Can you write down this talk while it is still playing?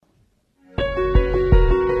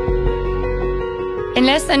In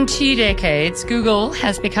less than 2 decades, Google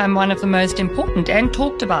has become one of the most important and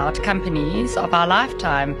talked about companies of our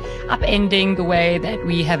lifetime, upending the way that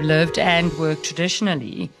we have lived and worked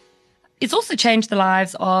traditionally. It's also changed the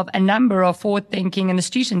lives of a number of forward-thinking and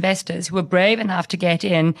astute investors who were brave enough to get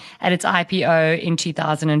in at its IPO in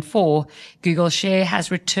 2004. Google's share has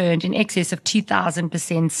returned in excess of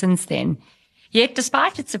 2,000% since then. Yet,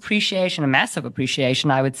 despite its appreciation, a massive appreciation,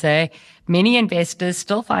 I would say, many investors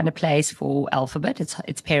still find a place for Alphabet,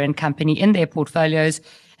 its parent company, in their portfolios.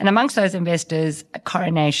 And amongst those investors,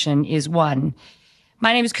 Coronation is one.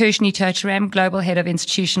 My name is Kirshni Turcharam, Global Head of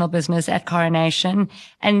Institutional Business at Coronation.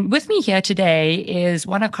 And with me here today is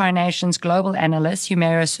one of Coronation's global analysts,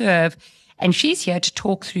 Humera Serve, and she's here to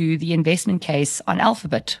talk through the investment case on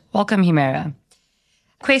Alphabet. Welcome, Humera.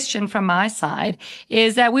 Question from my side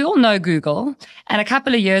is that we all know Google, and a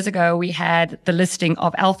couple of years ago we had the listing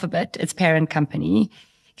of Alphabet, its parent company.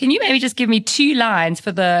 Can you maybe just give me 2 lines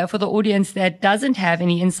for the audience that doesn't have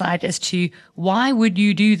any insight as to why would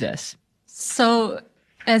you do this? So,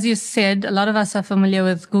 as you said, a lot of us are familiar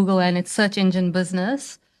with Google and its search engine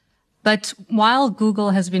business. But while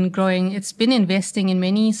Google has been growing, it's been investing in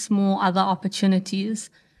many small other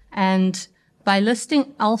opportunities. And by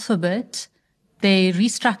listing Alphabet, they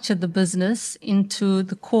restructured the business into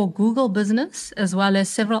the core Google business, as well as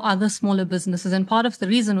several other smaller businesses. And part of the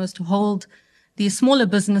reason was to hold these smaller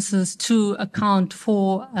businesses to account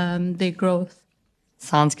for their growth.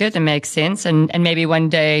 Sounds good and makes sense. And maybe one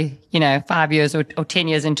day, 5 years or 10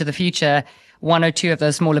 years into the future, 1 or 2 of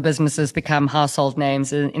those smaller businesses become household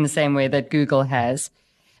names in the same way that Google has.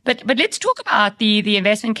 But let's talk about the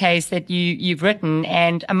investment case that you've written,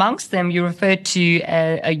 and amongst them you referred to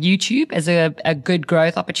a YouTube as a good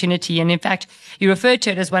growth opportunity, and in fact you referred to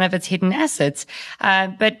it as one of its hidden assets.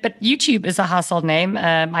 But YouTube is a household name.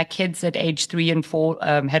 My kids at age 3 and 4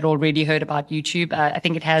 had already heard about YouTube. I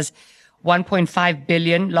think it has 1.5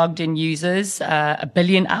 billion logged in users, 1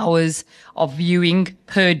 billion hours of viewing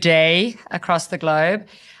per day across the globe.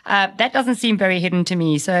 That doesn't seem very hidden to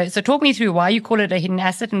me. So talk me through why you call it a hidden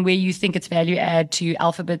asset and where you think its value add to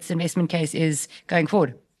Alphabet's investment case is going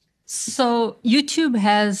forward. So YouTube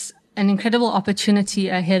has an incredible opportunity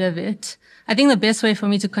ahead of it. I think the best way for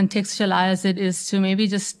me to contextualize it is to maybe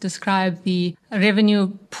just describe the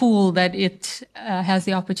revenue pool that it has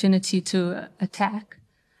the opportunity to attack.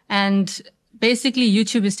 And basically,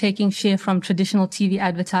 YouTube is taking share from traditional TV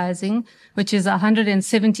advertising, which is a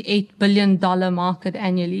 $178 billion market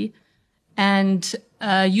annually. And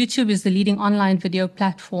YouTube is the leading online video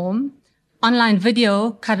platform. Online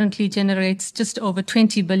video currently generates just over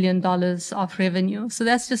 $20 billion of revenue. So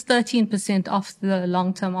that's just 13% of the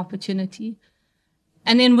long-term opportunity.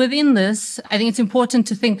 And then within this, I think it's important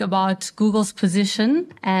to think about Google's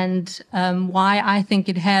position and why I think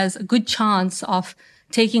it has a good chance of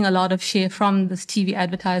taking a lot of share from this TV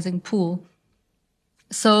advertising pool.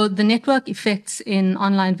 So the network effects in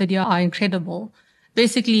online video are incredible.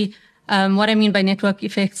 Basically, what I mean by network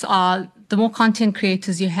effects are the more content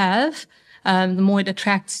creators you have, the more it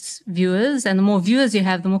attracts viewers, and the more viewers you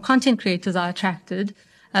have, the more content creators are attracted.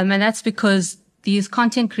 And that's because these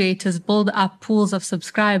content creators build up pools of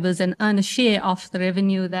subscribers and earn a share of the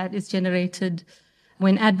revenue that is generated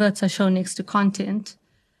when adverts are shown next to content.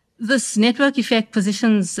 This network effect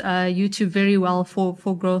positions YouTube very well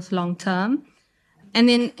for growth long term. And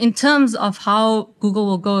then in terms of how Google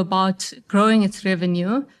will go about growing its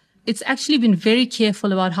revenue, it's actually been very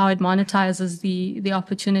careful about how it monetizes the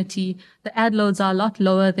opportunity. The ad loads are a lot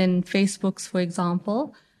lower than Facebook's, for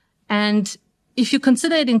example. And if you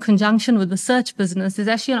consider it in conjunction with the search business, there's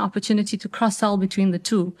actually an opportunity to cross-sell between the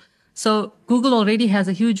two. So Google already has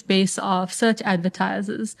a huge base of search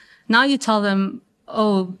advertisers. Now you tell them,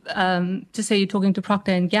 to say you're talking to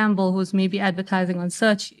Procter & Gamble, who's maybe advertising on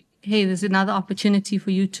search, hey, there's another opportunity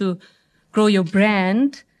for you to grow your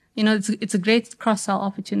brand. It's a great cross-sell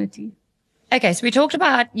opportunity. Okay, so we talked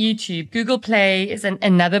about YouTube. Google Play is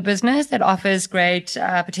another business that offers great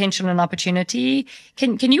potential and opportunity.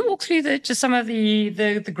 Can you walk through just some of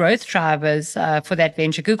the growth drivers for that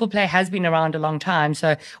venture? Google Play has been around a long time,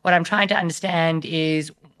 so what I'm trying to understand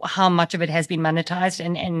is how much of it has been monetized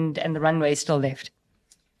and the runway is still left.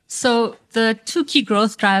 So the 2 key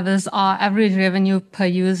growth drivers are average revenue per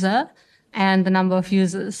user and the number of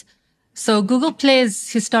users. So Google Play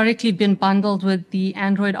has historically been bundled with the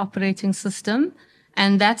Android operating system,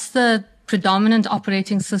 and that's the predominant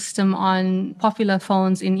operating system on popular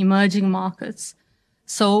phones in emerging markets.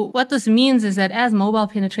 So what this means is that as mobile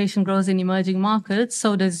penetration grows in emerging markets,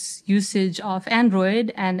 so does usage of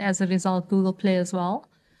Android, and as a result, Google Play as well.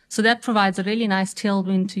 So that provides a really nice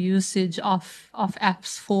tailwind to usage of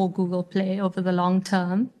apps for Google Play over the long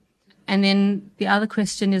term. And then the other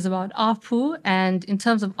question is about ARPU. And in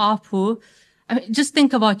terms of ARPU, I mean, just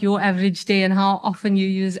think about your average day and how often you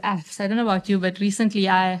use apps. I don't know about you, but recently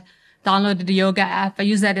I downloaded a yoga app. I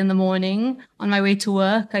use that in the morning on my way to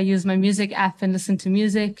work. I use my music app and listen to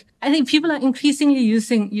music. I think people are increasingly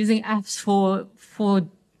using apps for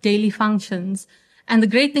daily functions. And the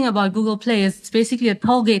great thing about Google Play is it's basically a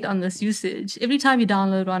toll gate on this usage. Every time you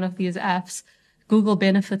download one of these apps, Google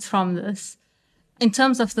benefits from this. In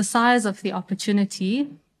terms of the size of the opportunity,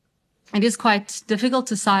 it is quite difficult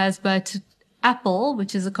to size, but Apple,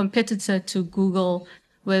 which is a competitor to Google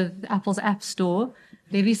with Apple's App Store,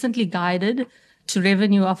 they recently guided to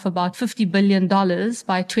revenue of about $50 billion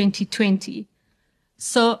by 2020.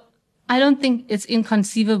 So I don't think it's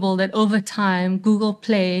inconceivable that over time, Google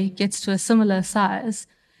Play gets to a similar size.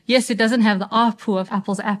 Yes, it doesn't have the ARPU of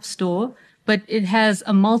Apple's App Store, but it has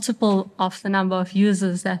a multiple of the number of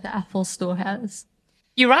users that the Apple Store has.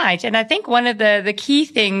 You're right. And I think one of the key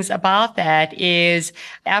things about that is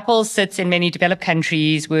Apple sits in many developed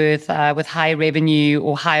countries with high revenue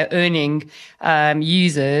or higher earning,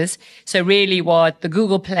 users. So really what the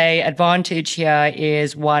Google Play advantage here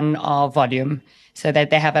is one of volume, so that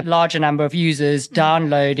they have a larger number of users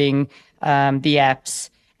downloading, the apps.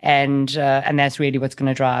 And that's really what's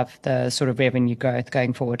going to drive the sort of revenue growth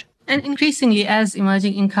going forward. And increasingly as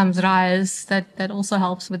emerging incomes rise, that also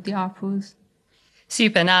helps with the ARPUs.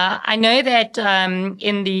 Super. Now, I know that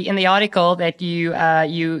in the article that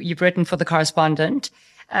you've written for The Correspondent,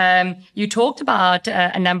 you talked about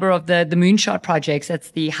a number of the moonshot projects.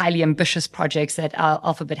 That's the highly ambitious projects that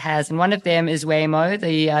Alphabet has, and one of them is Waymo,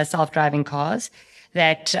 the self-driving cars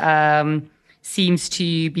that seems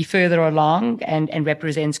to be further along and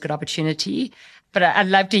represents good opportunity. But I'd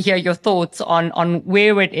love to hear your thoughts on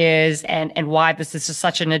where it is and why this is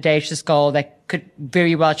such an audacious goal that could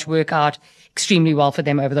very much work out extremely well for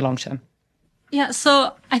them over the long term. Yeah,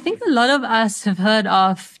 so I think a lot of us have heard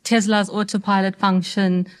of Tesla's autopilot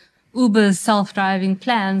function, Uber's self-driving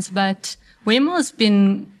plans, but Waymo's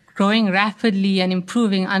been growing rapidly and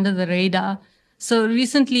improving under the radar. So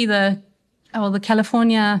recently the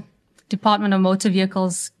California Department of Motor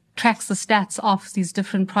Vehicles tracks the stats of these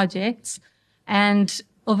different projects. And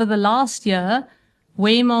over the last year,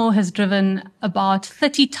 Waymo has driven about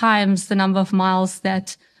 30 times the number of miles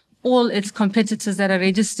that all its competitors that are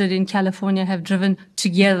registered in California have driven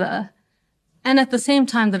together. And at the same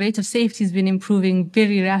time, the rate of safety has been improving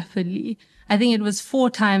very rapidly. I think it was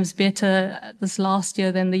 4 times better this last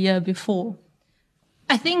year than the year before.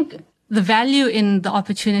 I think the value in the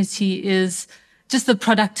opportunity is just the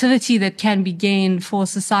productivity that can be gained for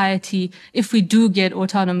society if we do get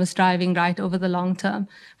autonomous driving right over the long term.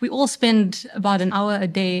 We all spend about an hour a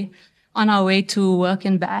day on our way to work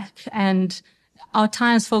and back, and our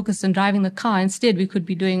time is focused on driving the car. Instead, we could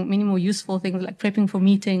be doing many more useful things like prepping for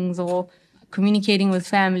meetings or communicating with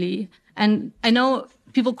family. And I know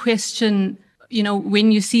people question,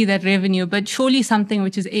 when you see that revenue, but surely something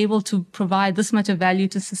which is able to provide this much of value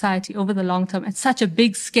to society over the long term at such a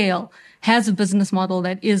big scale has a business model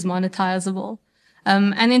that is monetizable.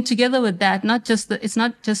 And then together with that, it's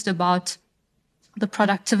not just about the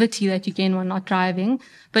productivity that you gain when not driving,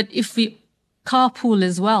 but if we carpool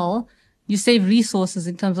as well, you save resources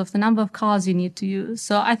in terms of the number of cars you need to use.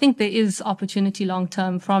 So I think there is opportunity long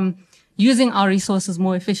term from using our resources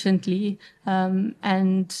more efficiently,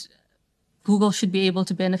 and Google should be able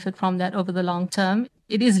to benefit from that over the long term.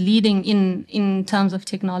 It is leading in terms of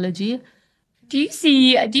technology. Do you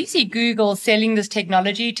see Google selling this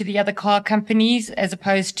technology to the other car companies as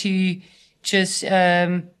opposed to just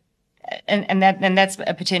and that's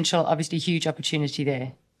a potential, obviously, huge opportunity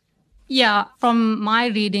there? Yeah, from my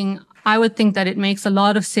reading, I would think that it makes a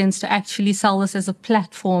lot of sense to actually sell this as a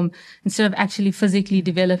platform instead of actually physically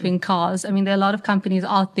developing cars. I mean, there are a lot of companies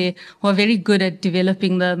out there who are very good at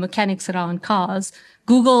developing the mechanics around cars.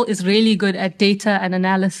 Google is really good at data and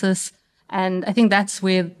analysis, and I think that's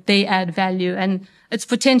where they add value. And it's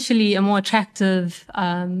potentially a more attractive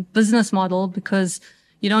business model because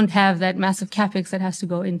you don't have that massive capex that has to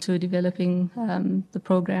go into developing the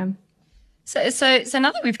program. So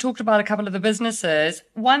now that we've talked about a couple of the businesses,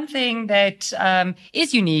 one thing that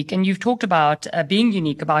is unique, and you've talked about being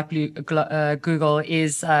unique about Google,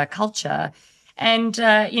 is culture. And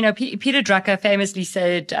Peter Drucker famously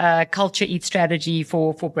said, "Culture eats strategy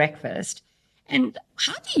for breakfast." And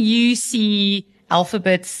how do you see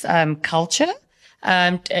Alphabet's culture?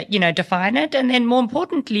 define it? And then more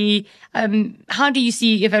importantly, how do you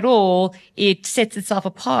see, if at all, it sets itself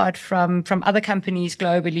apart from other companies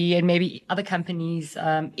globally and maybe other companies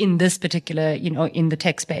in this particular, in the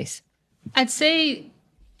tech space? I'd say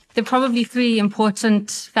there are probably three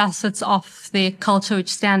important facets of their culture which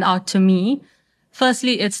stand out to me.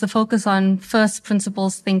 Firstly, it's the focus on first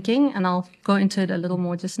principles thinking, and I'll go into it a little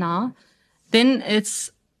more just now. Then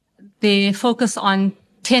it's the focus on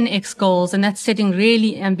 10x goals, and that's setting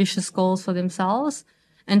really ambitious goals for themselves.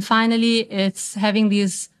 And finally, it's having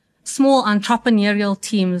these small entrepreneurial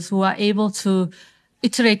teams who are able to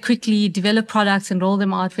iterate quickly, develop products, and roll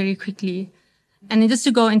them out very quickly. And then just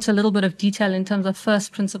to go into a little bit of detail in terms of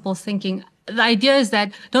first principles thinking, the idea is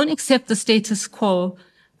that don't accept the status quo.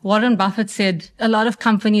 Warren Buffett said a lot of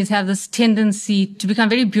companies have this tendency to become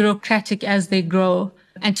very bureaucratic as they grow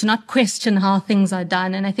and to not question how things are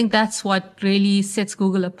done. And I think that's what really sets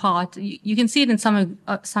Google apart. You can see it in some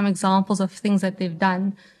examples of things that they've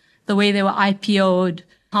done, the way they were IPO'd,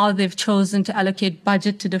 how they've chosen to allocate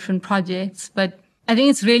budget to different projects. But I think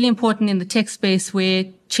it's really important in the tech space where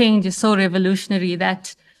change is so revolutionary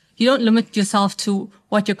that you don't limit yourself to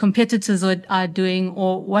what your competitors are doing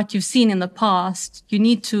or what you've seen in the past. You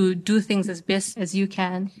need to do things as best as you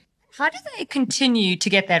can. How do they continue to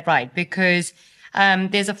get that right? Because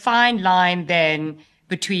there's a fine line then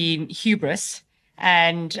between hubris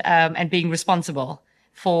and being responsible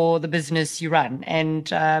for the business you run. And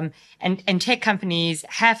tech companies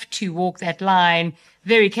have to walk that line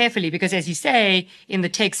very carefully because, as you say, in the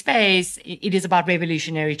tech space, it is about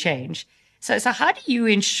revolutionary change. So how do you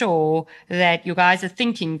ensure that you guys are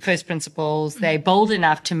thinking first principles, they're bold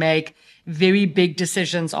enough to make very big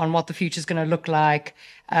decisions on what the future is going to look like,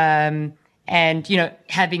 and,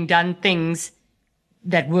 having done things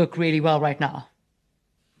that work really well right now?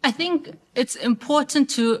 I think it's important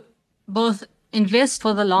to both invest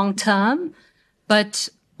for the long term, but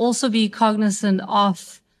also be cognizant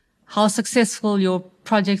of how successful your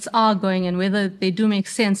projects are going and whether they do make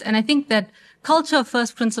sense. And I think that culture of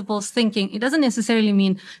first principles thinking, it doesn't necessarily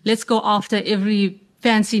mean let's go after every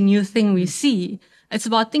fancy new thing we see. It's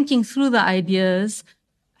about thinking through the ideas.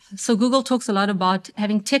 So Google talks a lot about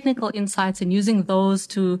having technical insights and using those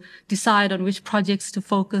to decide on which projects to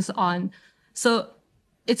focus on. So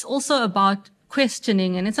it's also about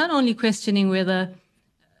questioning, and it's not only questioning whether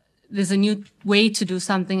there's a new way to do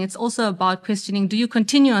something. It's also about questioning, do you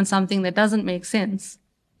continue on something that doesn't make sense?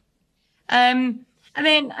 One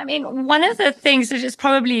of the things that just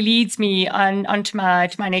probably leads me onto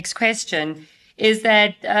my next question is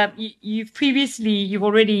that you've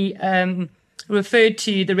already referred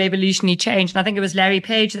to the revolutionary change, and I think it was Larry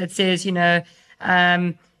Page that says,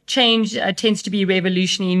 change tends to be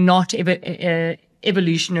revolutionary, not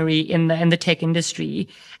evolutionary in the tech industry,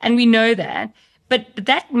 and we know that. But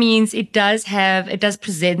that means it does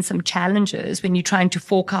present some challenges when you're trying to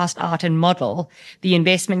forecast out and model the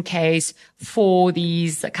investment case for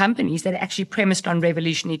these companies that are actually premised on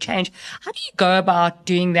revolutionary change. How do you go about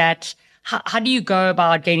doing that? How do you go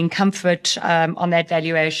about gaining comfort on that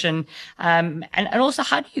valuation? And also,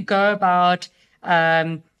 how do you go about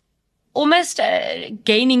almost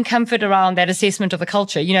gaining comfort around that assessment of the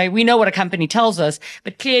culture? We know what a company tells us,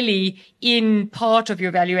 but clearly in part of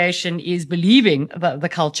your valuation is believing the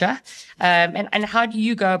culture. And how do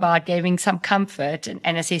you go about gaining some comfort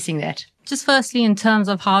and assessing that? Just firstly, in terms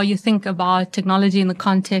of how you think about technology in the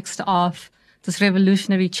context of this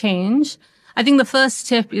revolutionary change, I think the first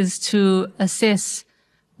step is to assess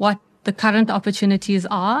what the current opportunities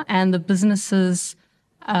are and the business's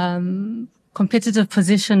competitive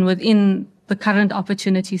position within the current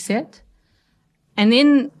opportunity set. And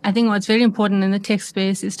then I think what's very important in the tech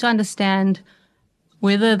space is to understand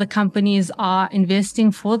whether the companies are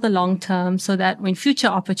investing for the long term so that when future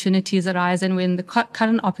opportunities arise and when the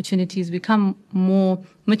current opportunities become more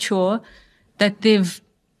mature, that they've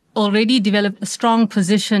already developed a strong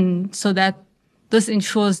position so that this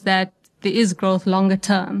ensures that there is growth longer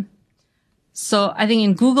term. So I think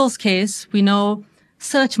in Google's case, we know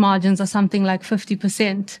search margins are something like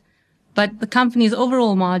 50%, but the company's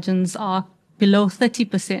overall margins are below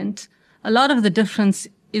 30%. A lot of the difference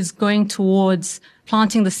is going towards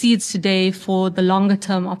planting the seeds today for the longer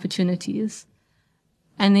term opportunities.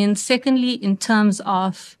 And then secondly, in terms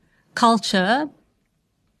of culture,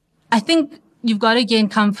 I think you've got to gain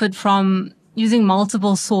comfort from using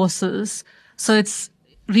multiple sources. So it's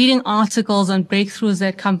reading articles on breakthroughs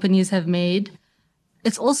that companies have made.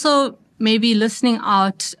 It's also maybe listening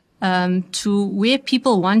out to where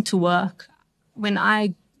people want to work. When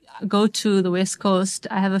I go to the West Coast,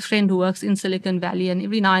 I have a friend who works in Silicon Valley, and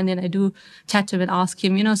every now and then I do chat to him and ask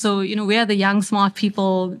him, where are the young, smart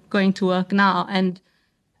people going to work now? And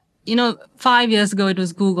 5 years ago it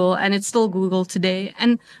was Google, and it's still Google today.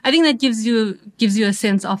 And I think that gives you a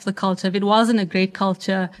sense of the culture. If it wasn't a great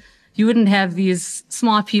culture, you wouldn't have these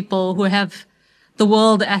smart people who have the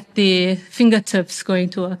world at their fingertips going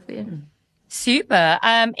to work there. Super.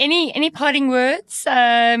 Any parting words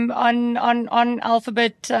on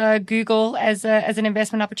Alphabet, Google as an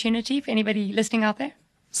investment opportunity for anybody listening out there?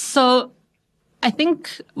 So I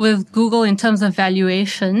think with Google, in terms of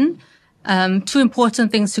valuation, two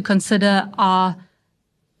important things to consider are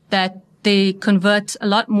that they convert a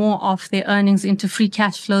lot more of their earnings into free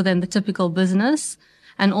cash flow than the typical business,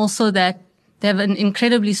 and also that they have an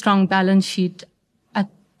incredibly strong balance sheet. At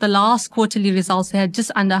the last quarterly results, they had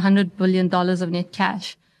just under $100 billion of net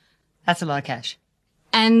cash. That's a lot of cash.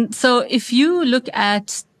 And so if you look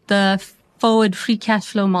at the forward free cash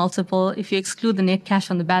flow multiple, if you exclude the net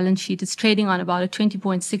cash on the balance sheet, it's trading on about a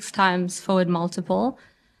 20.6 times forward multiple.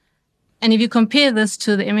 And if you compare this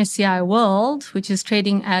to the MSCI World, which is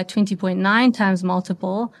trading at 20.9 times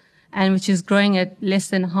multiple, and which is growing at less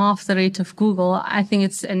than half the rate of Google, I think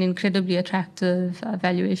it's an incredibly attractive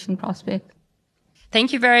valuation prospect.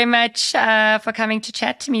 Thank you very much for coming to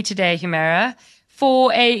chat to me today, Humera.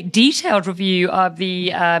 For a detailed review of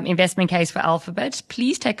the investment case for Alphabet,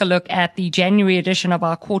 please take a look at the January edition of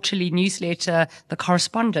our quarterly newsletter, The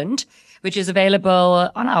Correspondent, which is available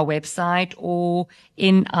on our website or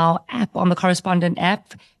in our app, on the Correspondent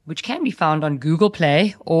app, which can be found on Google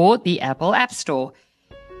Play or the Apple App Store.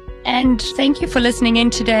 And thank you for listening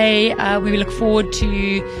in today. We look forward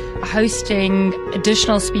to hosting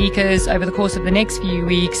additional speakers over the course of the next few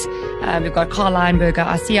weeks. We've got Carl Leinberger,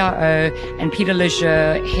 our CRO, and Peter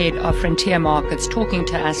Lejeune, head of Frontier Markets, talking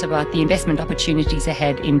to us about the investment opportunities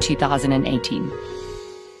ahead in 2018.